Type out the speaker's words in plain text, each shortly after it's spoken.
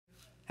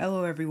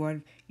Hello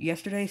everyone.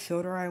 Yesterday,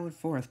 Soda Island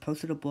Forest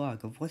posted a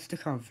blog of what's to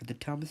come for the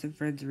Thomas and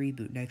Friends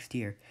reboot next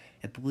year,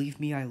 and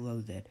believe me, I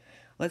loathe it.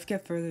 Let's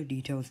get further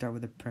detail and start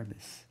with the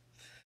premise.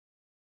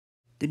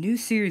 The new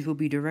series will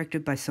be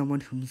directed by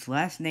someone whose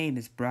last name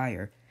is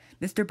Breyer.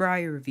 Mr.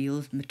 Breyer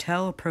reveals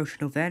Mattel approached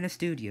Novana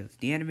Studios,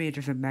 the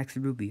animators of Max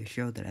and Ruby, a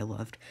show that I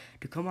loved,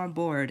 to come on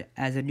board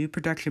as a new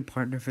production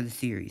partner for the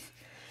series.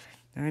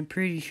 I'm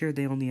pretty sure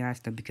they only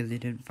asked them because they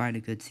didn't find a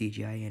good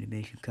CGI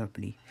animation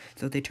company,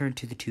 so they turned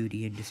to the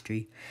 2D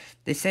industry.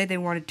 They say they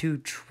wanted to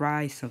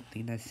try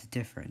something that's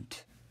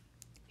different.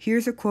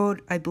 Here's a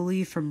quote, I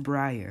believe, from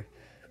Breyer.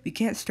 We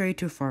can't stray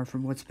too far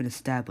from what's been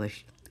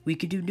established. We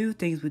could do new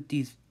things with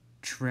these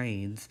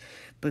trains,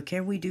 but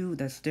can we do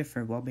that's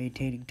different while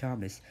maintaining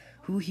Thomas,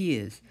 who he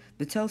is?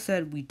 Mattel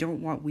said we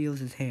don't want wheels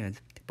as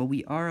hands, but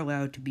we are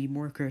allowed to be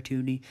more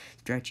cartoony,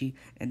 stretchy,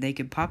 and they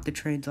can pop the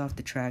trains off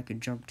the track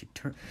and jump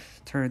to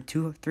turn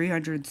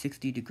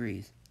 360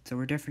 degrees, so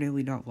we're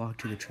definitely not locked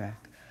to the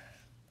track.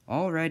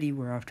 Already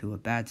we're off to a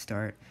bad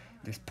start.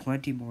 There's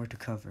plenty more to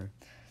cover.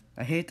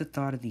 I hate the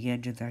thought of the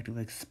engines acting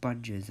like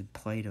sponges and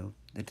Play-Doh.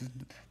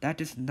 That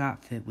does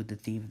not fit with the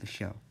theme of the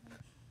show.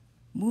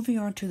 Moving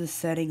on to the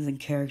settings and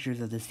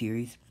characters of the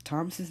series,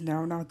 Thomas is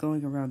now not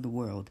going around the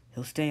world.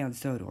 He'll stay on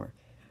Sodor.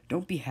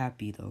 Don't be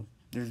happy, though.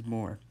 There's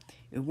more.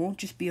 It won't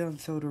just be on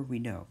Sodor we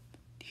know.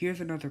 Here's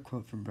another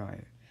quote from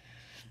Breyer.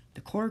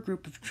 The core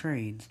group of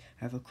trains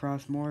have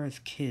crossed more as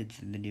kids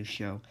in the new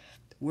show.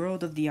 The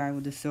world of the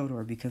island of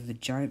Sodor becomes a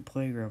giant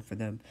playground for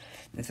them.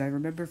 As I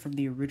remember from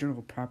the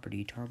original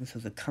property, Thomas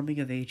was a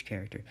coming-of-age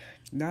character.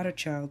 Not a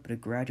child, but a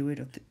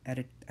graduate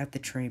at the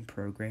train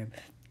program,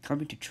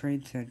 coming to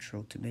Train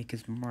Central to make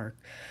his mark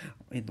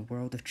in the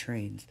world of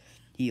trains.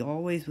 He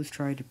always was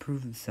trying to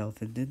prove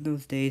himself, and in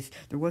those days,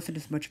 there wasn't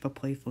as much of a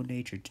playful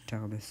nature to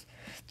Thomas.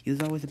 He was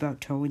always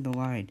about towing the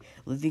line,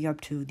 living up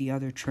to the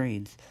other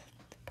trains.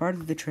 Part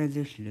of the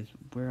transition is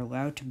we're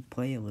allowed to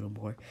play a little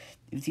more.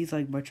 It seems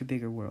like much a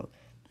bigger world.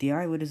 The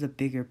island is a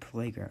bigger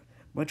playground,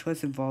 much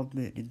less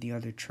involvement in the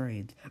other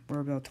trains, more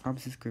about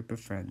Thomas's group of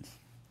friends.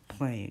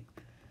 Playing.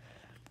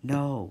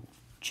 No.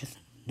 Just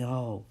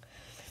no.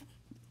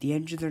 The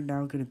engines are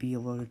now going to be a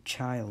load of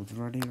childs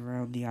running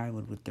around the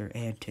island with their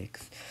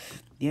antics.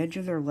 The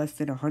engines are less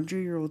than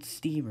 100-year-old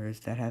steamers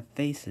that have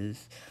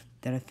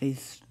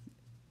faced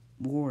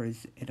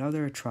wars and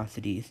other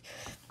atrocities.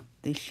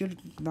 They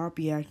should not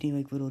be acting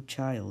like little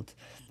childs.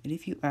 And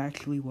if you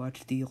actually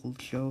watch the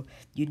old show,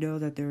 you know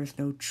that there is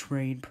no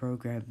train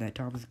program that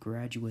Thomas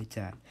graduates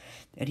at.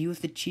 And he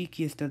was the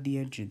cheekiest of the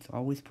engines,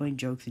 always playing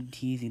jokes and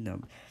teasing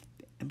them.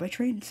 And by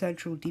Train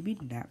Central, do you mean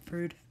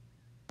Knapford?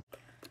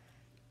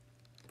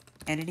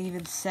 And it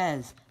even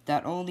says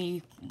that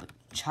only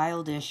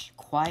childish,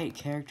 quiet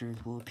characters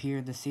will appear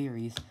in the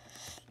series,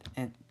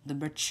 and the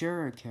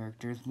mature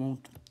characters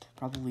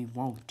probably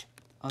won't,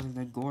 other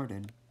than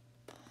Gordon,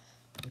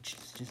 which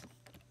is just...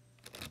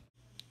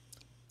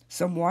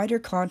 Some wider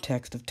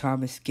context of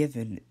Thomas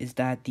given is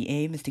that the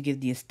aim is to give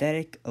the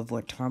aesthetic of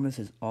what Thomas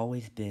has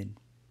always been.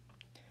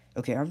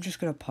 Okay, I'm just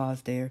gonna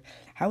pause there.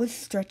 How is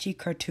stretchy,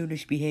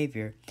 cartoonish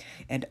behavior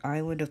and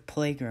island of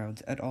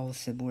playgrounds at all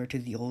similar to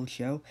the old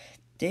show?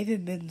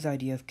 David Mitten's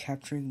idea of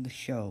capturing the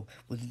show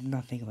was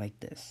nothing like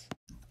this.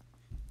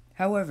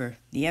 However,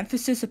 the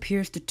emphasis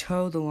appears to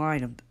toe the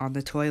line on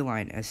the toy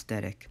line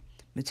aesthetic.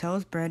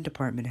 Mattel's brand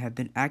department have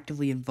been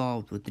actively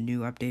involved with the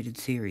new updated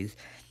series.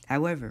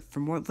 However,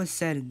 from what was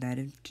said in that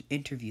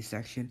interview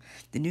section,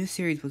 the new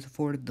series was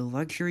afforded the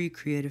luxury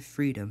creative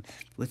freedom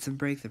with some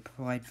breaks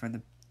applied from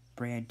the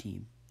brand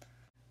team.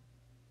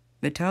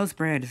 Mattel's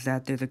brand is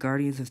that they're the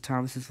guardians of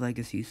Thomas's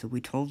legacy, so we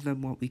told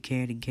them what we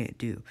can and can't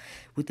do.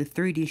 With the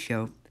 3D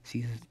show,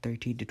 seasons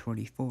 13 to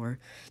 24,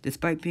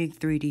 despite being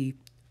 3D,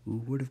 who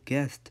would have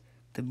guessed?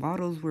 The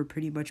models were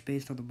pretty much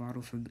based on the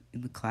models from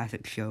in the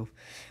classic show.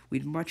 We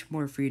had much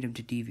more freedom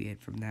to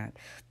deviate from that.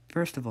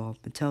 First of all,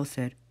 Mattel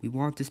said, we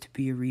want this to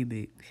be a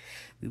remake.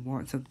 We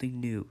want something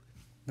new.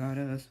 Not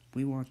us,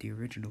 we want the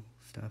original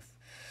stuff.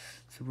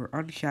 So we're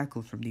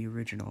unshackled from the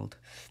original.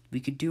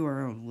 We could do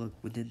our own look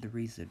within the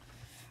reason.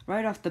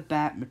 Right off the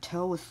bat,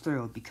 Mattel was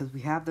thrilled because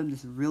we have them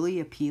this really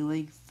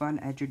appealing, fun,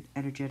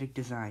 energetic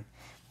design.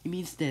 It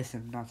means this,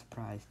 and I'm not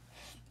surprised.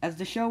 As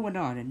the show went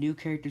on and new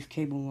characters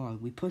came along,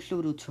 we pushed a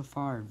little too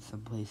far in some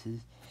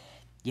places.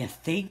 You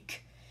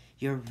think?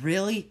 You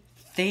really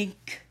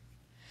think?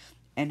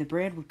 And the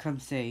brand would come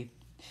say,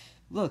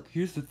 look,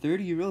 here's the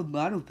 30-year-old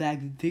model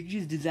pack with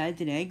pictures, designs,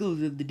 and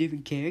angles of the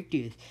different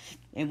characters.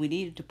 And we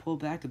needed to pull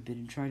back a bit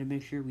and try to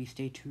make sure we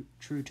stay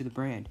true to the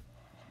brand.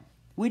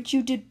 Which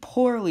you did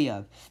poorly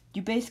of.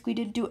 You basically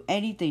didn't do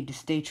anything to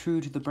stay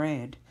true to the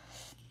brand.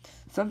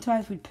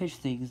 Sometimes we'd pitch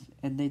things,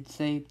 and they'd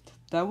say,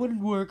 that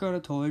wouldn't work on a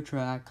toy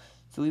track,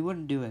 so we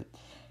wouldn't do it.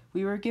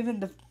 We were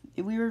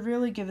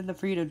really given the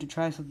freedom to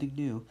try something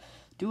new.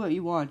 Do what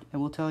you want,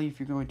 and we'll tell you if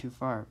you're going too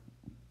far.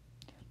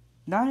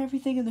 Not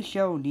everything in the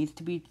show needs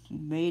to be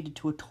made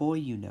into a toy,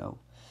 you know.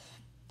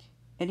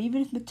 And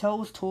even if Mattel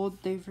was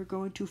told they were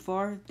going too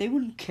far, they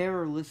wouldn't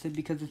care or listen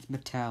because it's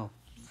Mattel.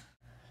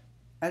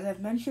 As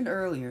I've mentioned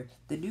earlier,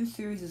 the new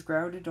series is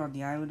grounded on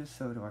the island of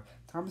Sodor,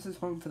 Thomas's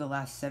home for the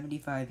last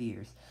 75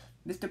 years.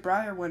 Mr.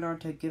 Breyer went on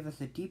to give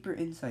us a deeper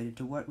insight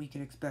into what we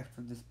can expect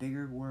from this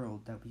bigger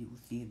world that we will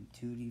see in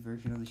the 2D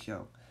version of the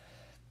show.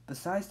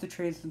 Besides the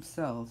trains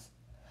themselves,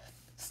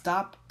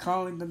 stop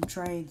calling them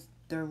trains,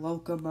 they're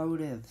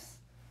locomotives.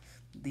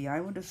 The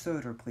island of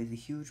Sodor plays a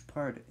huge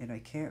part, and I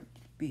can't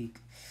speak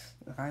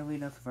highly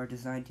enough of our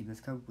design team that's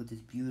come up with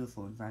this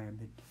beautiful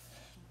environment.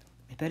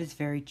 I bet it's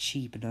very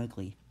cheap and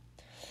ugly.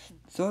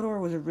 Sodor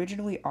was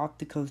originally off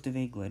the coast of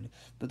England,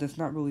 but that's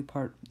not really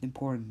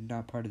important,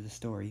 not part of the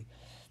story.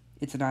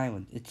 It's an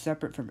island. It's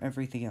separate from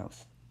everything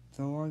else.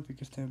 So long,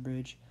 Vickerstown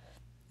Bridge.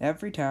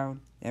 Every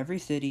town, every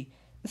city,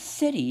 a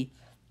city,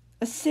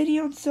 a city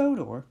on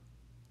Sodor.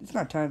 It's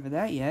not time for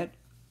that yet,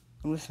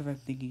 unless if I'm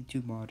thinking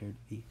too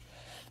modernly.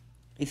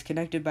 It's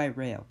connected by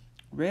rail.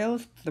 Rail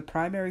is the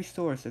primary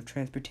source of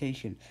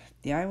transportation.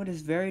 The island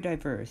is very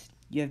diverse.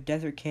 You have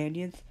desert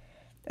canyons.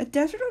 A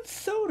desert on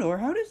Sodor?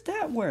 How does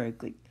that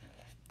work?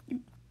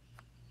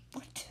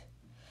 What?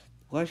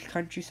 Lush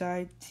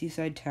countryside,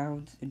 seaside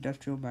towns,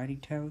 industrial mining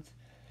towns.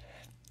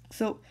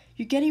 So,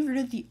 you're getting rid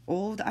of the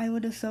old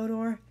island of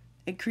Sodor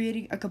and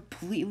creating a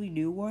completely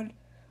new one?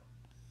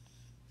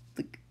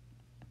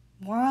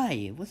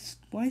 Why?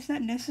 Why is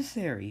that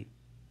necessary?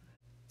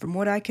 From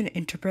what I can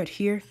interpret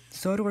here,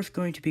 Sodor is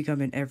going to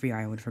become in every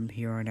island from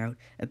here on out,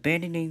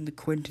 abandoning the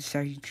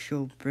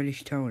quintessential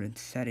British tone and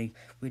setting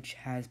which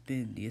has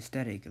been the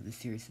aesthetic of the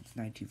series since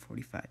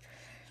 1945.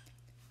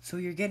 So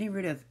you're getting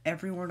rid of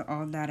everyone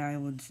on that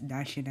island's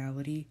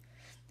nationality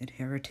and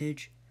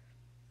heritage?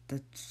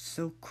 That's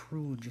so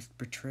cruel and just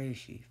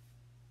betrays you.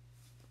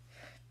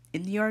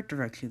 In the art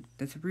direction,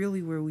 that's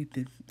really where we've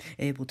been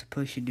able to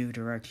push in new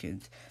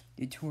directions.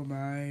 Into a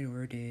mine,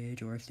 or a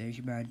ditch, or a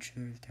station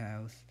manager's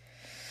house.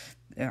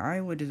 The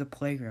island is a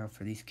playground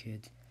for these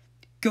kids.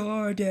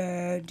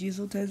 Gordon!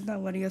 Dieselton's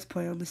not letting us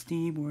play on the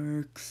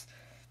Steamworks.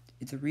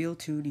 It's a real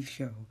toony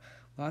show.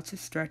 Lots of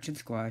stretch and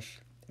squash.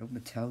 Oh,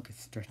 Metallica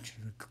stretch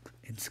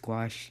and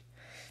squash.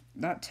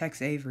 Not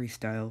Tex Avery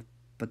style,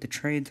 but the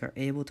trains are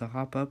able to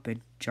hop up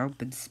and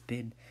jump and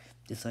spin,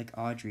 just like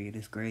Audrey in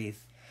his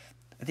grave.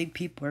 I think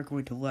people are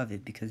going to love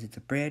it because it's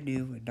a brand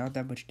new and not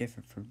that much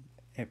different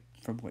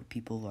from what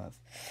people love.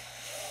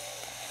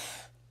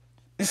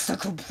 It's the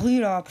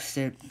complete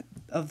opposite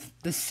of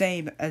the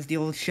same as the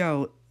old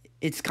show.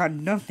 It's got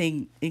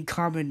nothing in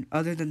common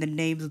other than the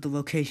names of the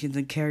locations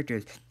and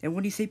characters. And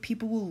when you say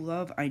people will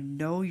love, I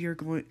know you're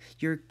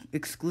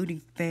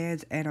excluding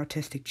fans and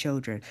autistic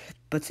children.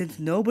 But since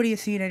nobody has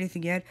seen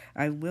anything yet,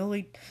 I'm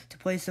willing to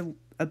place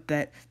a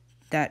bet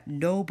that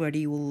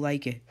nobody will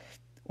like it.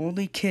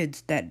 Only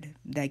kids that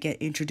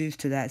get introduced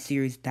to that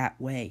series that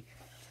way.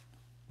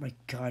 My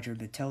God, your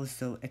Mattel is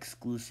so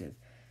exclusive.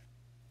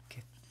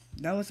 Okay,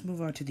 now let's move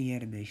on to the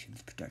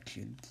animations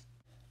productions.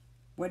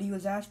 When he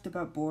was asked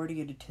about boarding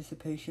in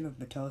anticipation of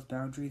Mattel's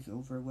boundaries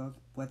over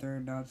whether or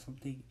not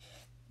something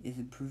is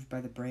improved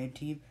by the brand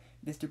team,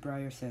 Mr.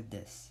 Breyer said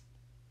this.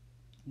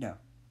 No.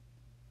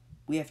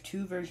 We have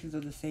two versions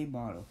of the same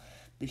model.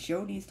 The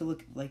show needs to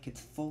look like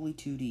it's fully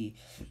 2D.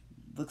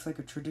 Looks like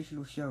a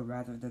traditional show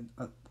rather than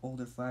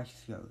older Flash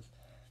shows.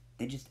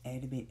 They just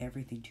animate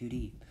everything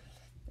 2D.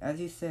 As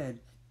you said,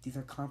 these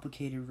are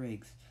complicated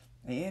rigs.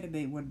 I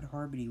animate when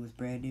Harmony was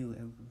brand new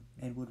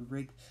and would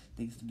rig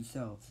things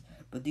themselves.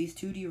 But these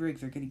 2D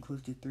rigs are getting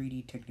close to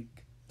 3D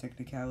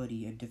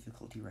technicality and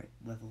difficulty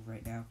level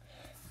right now.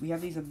 We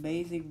have these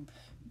amazing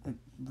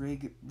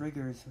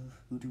riggers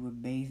who do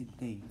amazing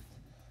things.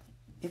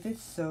 If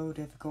it's so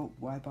difficult,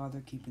 why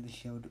bother keeping the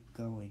show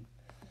going?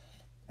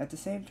 At the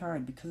same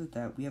time, because of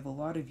that, we have a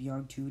lot of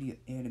young 2D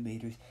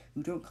animators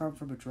who don't come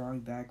from a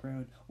drawing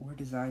background or a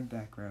design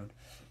background.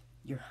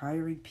 You're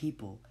hiring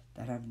people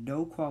that have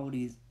no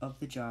qualities of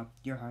the job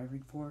you're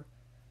hiring for.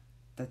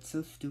 That's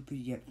so stupid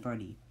yet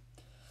funny,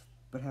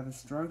 but have a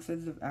strong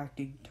sense of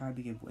acting,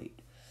 timing, and weight.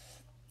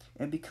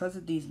 And because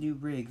of these new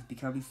rigs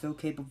becoming so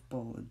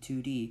capable in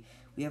 2D,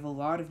 we have a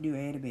lot of new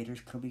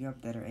animators coming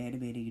up that are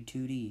animating in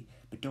 2D,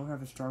 but don't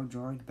have a strong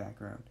drawing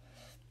background,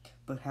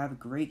 but have a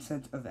great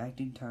sense of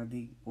acting,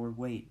 timing, or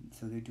weight,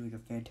 so they're doing a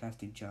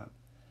fantastic job.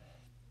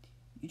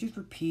 You just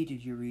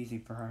repeated your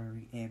reason for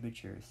hiring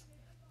amateurs.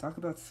 Talk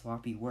about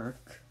sloppy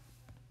work.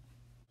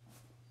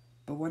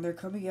 But when they're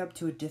coming up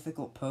to a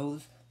difficult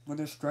pose, when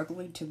they're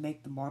struggling to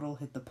make the model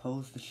hit the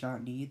pose the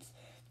shot needs,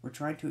 we're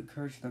trying to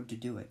encourage them to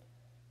do it.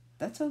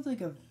 That sounds like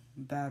a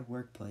bad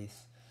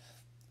workplace.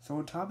 So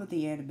on top of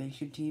the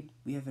animation team,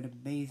 we have an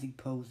amazing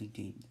posing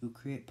team who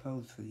create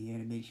pose for the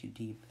animation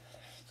team.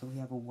 So we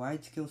have a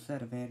wide skill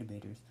set of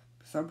animators,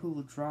 some who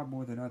will draw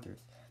more than others.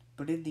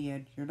 But in the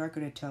end, you're not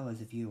going to tell as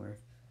a viewer.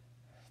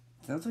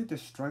 It sounds like they're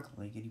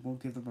struggling and you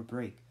won't give them a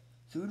break.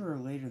 Sooner or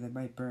later they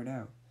might burn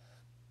out.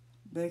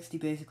 Next, he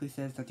basically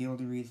says that the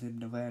only reason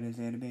Nevada is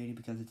animating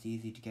because it's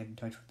easy to get in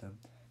touch with them.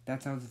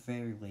 That sounds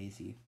very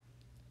lazy.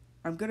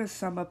 I'm gonna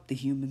sum up the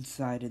human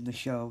side in the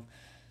show.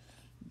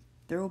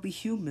 There will be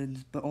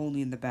humans, but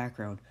only in the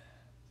background.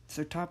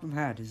 Sir Topham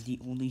Hatt is the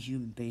only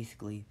human,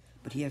 basically.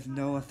 but he has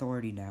no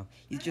authority now.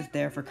 He's just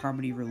there for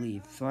comedy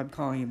relief, so I'm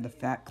calling him the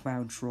Fat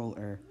Clown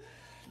Troller.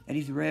 And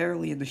he's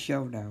rarely in the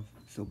show now,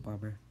 so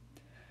bummer.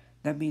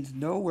 That means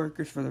no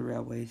workers for the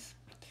railways.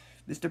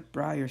 Mr.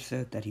 Breyer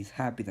said that he's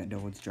happy that no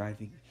one's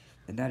driving,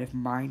 and that if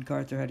mine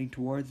carts are heading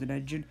towards an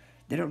engine,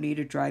 they don't need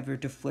a driver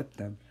to flip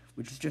them,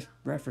 which is just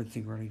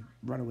referencing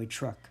runaway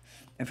truck.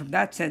 And from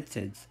that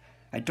sentence,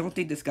 I don't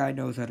think this guy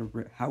knows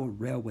how a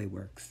railway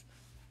works.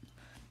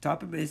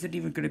 Topham isn't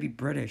even going to be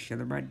British, and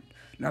there might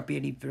not be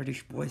any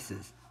British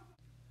voices.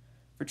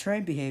 For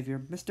train behavior,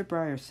 Mr.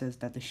 Breyer says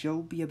that the show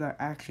will be about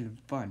action and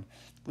fun,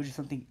 which is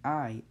something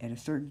I and a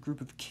certain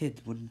group of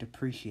kids wouldn't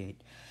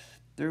appreciate.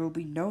 There will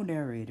be no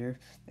narrator,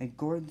 and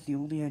Gordon's the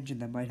only engine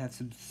that might have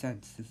some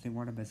sense since they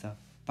want him as a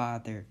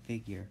father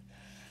figure.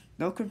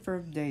 No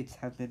confirmed dates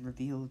have been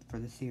revealed for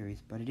the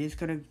series, but it is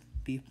going to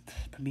be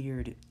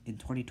premiered in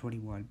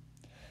 2021.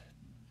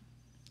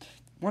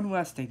 One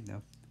last thing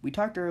though. We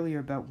talked earlier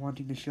about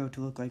wanting the show to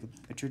look like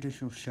a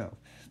traditional show,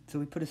 so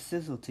we put a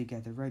sizzle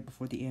together right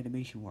before the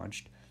animation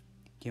launched.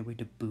 Can't wait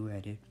to boo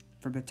at it.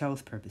 For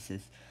Mattel's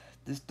purposes.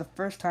 This is the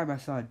first time I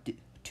saw a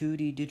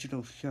 2D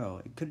digital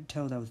show. I couldn't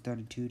tell that was done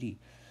in 2D.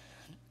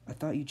 I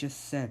thought you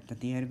just said that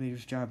the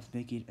animator's job is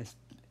making it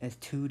as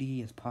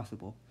 2D as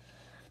possible.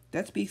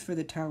 That speaks for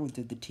the talent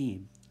of the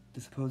team.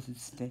 The supposed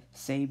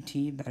same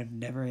team that I've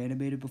never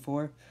animated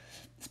before.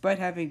 Despite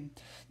having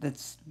that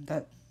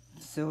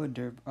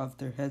cylinder of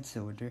their head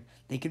cylinder,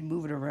 they can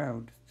move it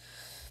around,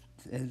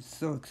 and it's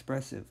so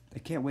expressive. I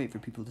can't wait for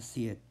people to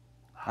see it.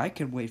 I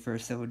can wait for a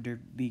cylinder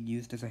being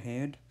used as a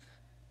hand.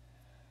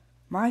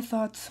 My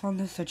thoughts on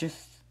this are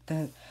just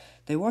that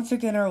they once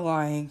again are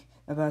lying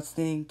about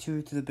staying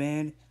true to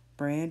the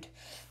brand.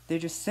 They're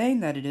just saying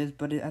that it is,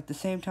 but at the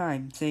same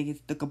time saying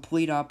it's the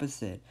complete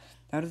opposite.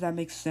 How does that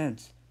make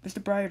sense? Mr.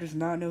 Breyer does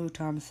not know who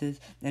Thomas is,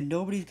 and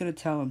nobody's going to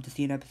tell him to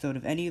see an episode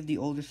of any of the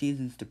older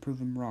seasons to prove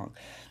him wrong.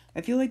 I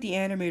feel like the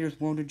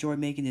animators won't enjoy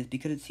making this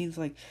because it seems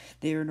like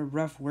they are in a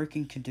rough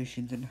working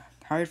conditions and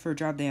hired for a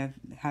job they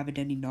haven't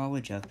any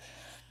knowledge of.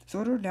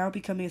 Sodor now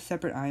becoming a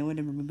separate island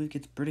and removing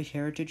its British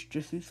heritage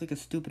just seems like a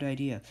stupid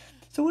idea.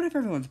 So what if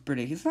everyone's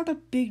British? It's not a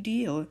big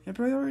deal, and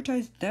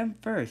prioritize them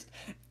first,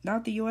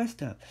 not the US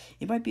dub.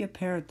 It might be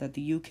apparent that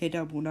the UK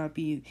dub will not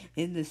be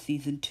in this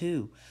season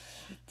too,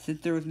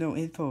 since there was no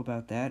info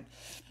about that.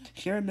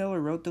 Sharon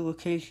Miller wrote the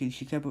location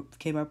she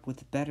came up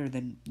with better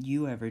than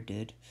you ever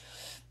did.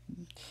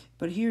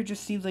 But here it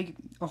just seems like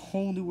a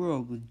whole new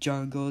world with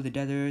jungle, the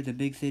desert, the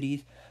big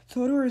cities.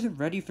 Sodor isn't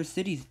ready for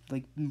cities,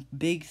 like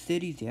big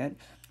cities yet.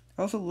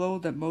 I also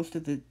loathe that most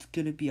of it's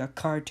gonna be a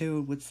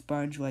cartoon with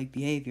sponge-like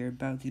behavior and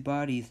bouncy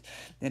bodies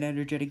and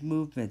energetic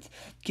movements.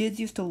 Kids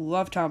used to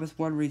love Thomas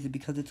one reason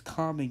because it's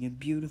calming and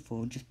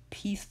beautiful and just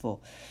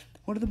peaceful.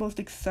 One of the most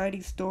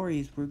exciting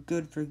stories were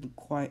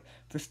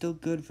still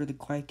good for the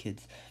quiet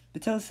kids.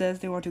 Mattel says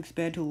they want to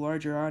expand to a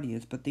larger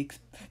audience, but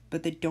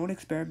they don't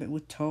experiment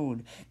with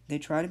tone. They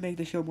try to make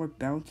the show more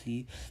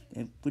bouncy,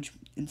 which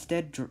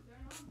instead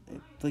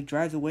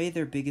drives away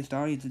their biggest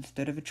audience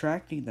instead of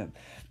attracting them.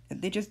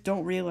 And they just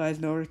don't realize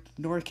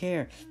nor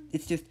care.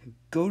 It's just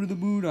go to the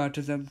moon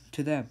autism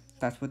to them.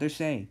 That's what they're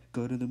saying.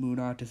 Go to the moon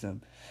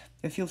autism.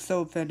 I feel so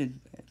offended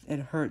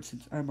and hurt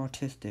since I'm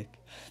autistic.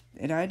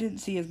 And I didn't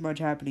see as much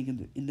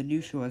happening in the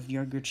new show as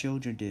younger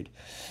children did.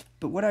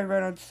 But what I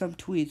read on some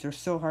tweets are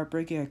so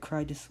heartbreaking I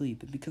cried to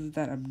sleep. And because of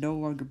that, I'm no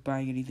longer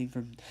buying anything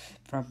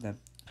from them.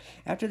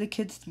 After the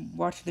kids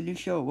watch the new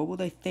show, what will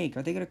they think?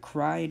 Are they going to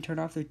cry and turn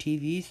off their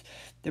TVs?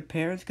 Their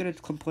parents going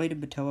to complain to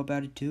Mattel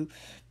about it too?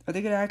 Are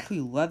they going to actually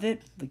love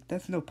it? Like,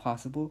 that's no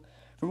possible.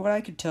 From what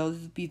I can tell,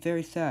 this would be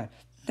very sad.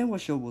 Then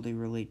what show will they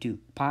relate to?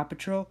 Paw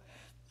Patrol?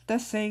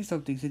 That's saying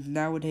something since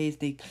nowadays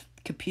they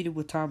competed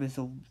with Thomas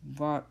a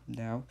lot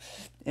now.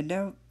 And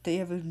now they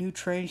have a new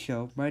train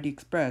show, Mighty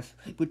Express,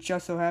 which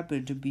just so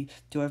happened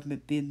to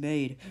have been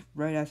made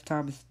right after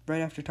Thomas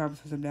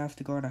was asked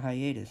to go on a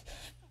hiatus.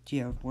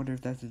 Gee, I wonder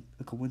if that's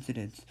a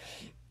coincidence.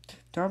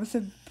 Thomas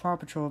and Paw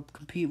Patrol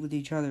compete with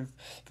each other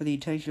for the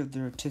attention of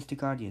their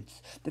artistic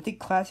audience. I think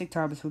classic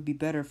Thomas would be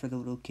better for the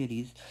little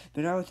kiddies,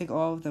 but now I think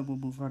all of them will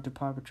move on to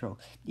Paw Patrol.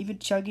 Even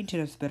Chuggington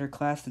has better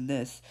class than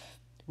this.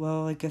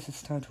 Well, I guess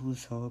it's time to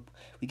lose hope.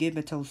 We gave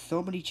Mattel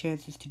so many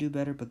chances to do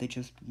better, but they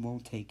just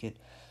won't take it.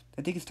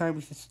 I think it's time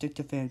we should stick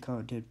to fan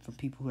content from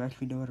people who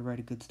actually know how to write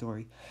a good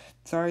story.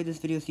 Sorry this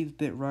video seems a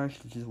bit rushed.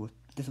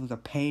 This was a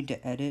pain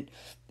to edit,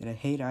 and I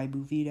hate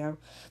iMovie now.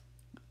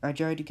 I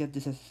tried to get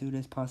this as soon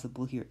as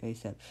possible here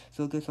ASAP.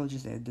 So I guess I'll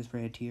just end this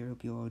rant here.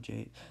 Hope you all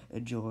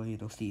enjoy,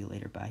 and I'll see you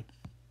later. Bye.